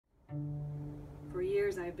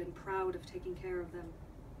I have been proud of taking care of them.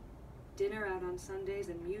 Dinner out on Sundays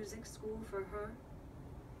and music school for her.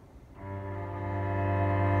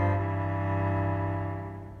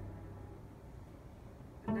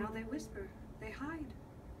 And now they whisper, they hide.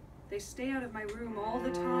 They stay out of my room all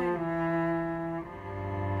the time.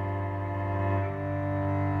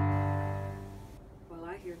 While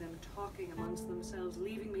I hear them talking amongst themselves,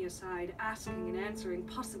 leaving me aside, asking and answering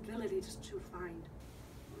possibilities to find.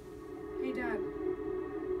 Hey, Dad.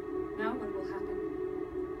 Now what will happen?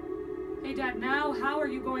 Hey, Dad, now how are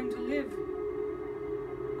you going to live?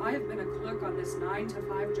 I have been a clerk on this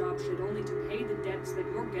 9-to-5 job shit only to pay the debts that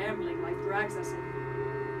your gambling life drags us in.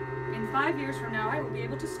 In 5 years from now, I will be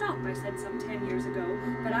able to stop, I said some 10 years ago,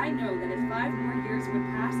 but I know that if 5 more years would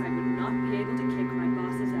pass, I would not be able to kick my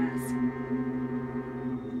boss's ass.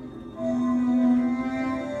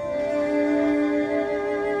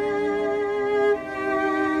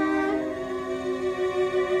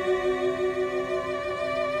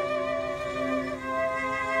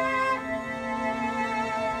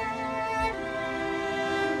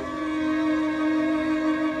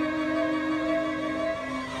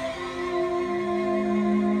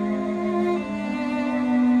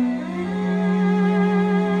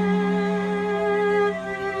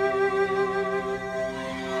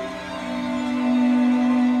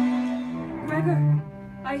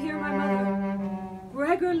 I hear my mother.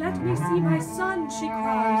 Gregor, let me see my son, she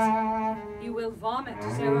cries. You will vomit,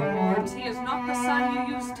 Sarah warns. He is not the son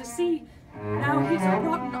you used to see. Now he's a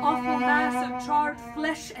rotten, awful mass of charred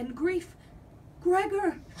flesh and grief.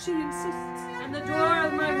 Gregor, she insists, and the door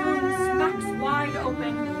of my room smacks wide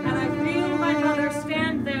open, and I feel my mother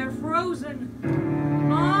stand there frozen.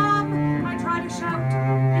 Mom, I try to shout.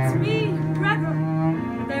 It's me, Gregor.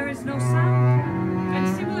 There is no sound. And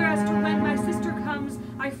similar as to when my sister comes,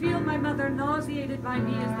 I feel my mother nauseated by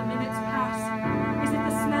me as the minutes pass. Is it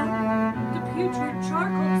the smell? The putrid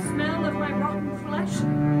charcoal smell of my rotten flesh?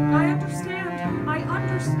 I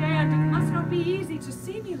understand. It must not be easy to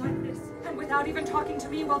see me like this. And without even talking to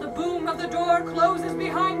me while the boom of the door closes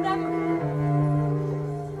behind them,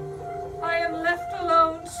 I am left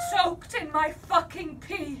alone, soaked in my fucking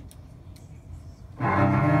pee.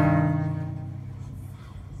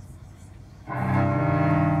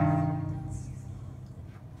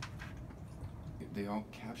 They all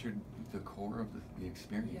captured the core of the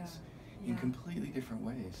experience in completely different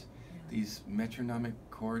ways. These metronomic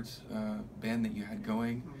chords band that you had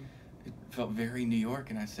going, it felt very New York,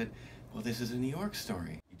 and I said, well, this is a New York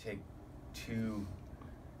story. You take two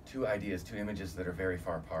ideas, two images that are very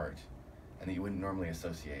far apart and that you wouldn't normally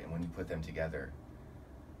associate, and when you put them together,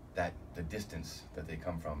 that the distance that they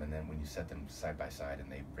come from, and then when you set them side by side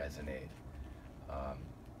and they resonate,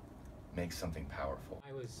 makes something powerful.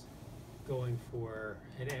 I was going for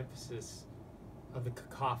an emphasis of the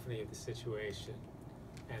cacophony of the situation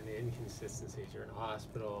and the inconsistencies. You're in a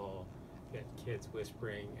hospital, you get kids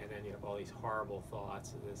whispering, and then you have all these horrible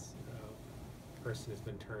thoughts of this person has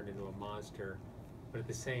been turned into a monster, but at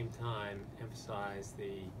the same time emphasize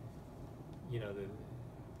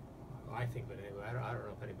I think, but anyway, I don't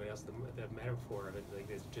know if anybody else, the metaphor of it, like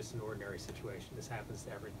it's just an ordinary situation. This happens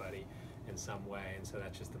to everybody in some way, and so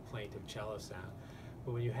that's just the plaintive cello sound.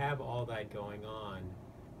 But when you have all that going on,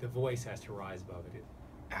 the voice has to rise above it.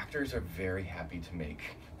 Actors are very happy to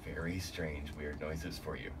make very strange, weird noises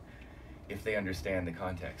for you, if they understand the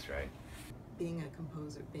context, right? Being a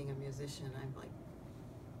composer, being a musician, I'm like,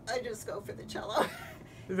 I just go for the cello.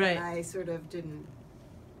 Right. And I sort of didn't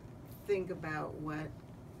think about what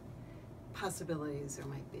possibilities there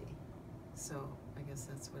might be. So I guess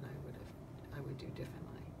that's what I would do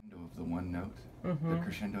differently. Of the one note, the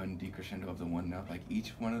crescendo and decrescendo of the one note, like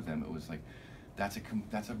each one of them, it was like, that's a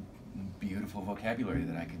beautiful vocabulary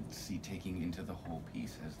that I could see taking into the whole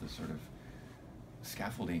piece as the sort of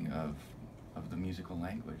scaffolding of the musical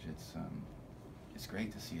language. It's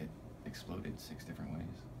great to see it exploded 6 different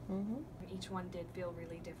ways. Each one did feel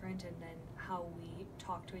really different, and then how we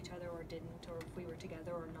talked to each other or didn't, or if we were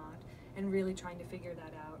together or not, and really trying to figure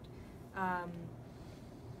that out.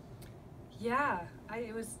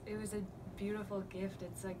 It was a beautiful gift.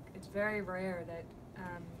 It's very rare that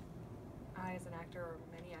I, as an actor, or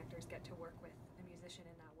many actors, get to work with a musician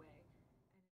in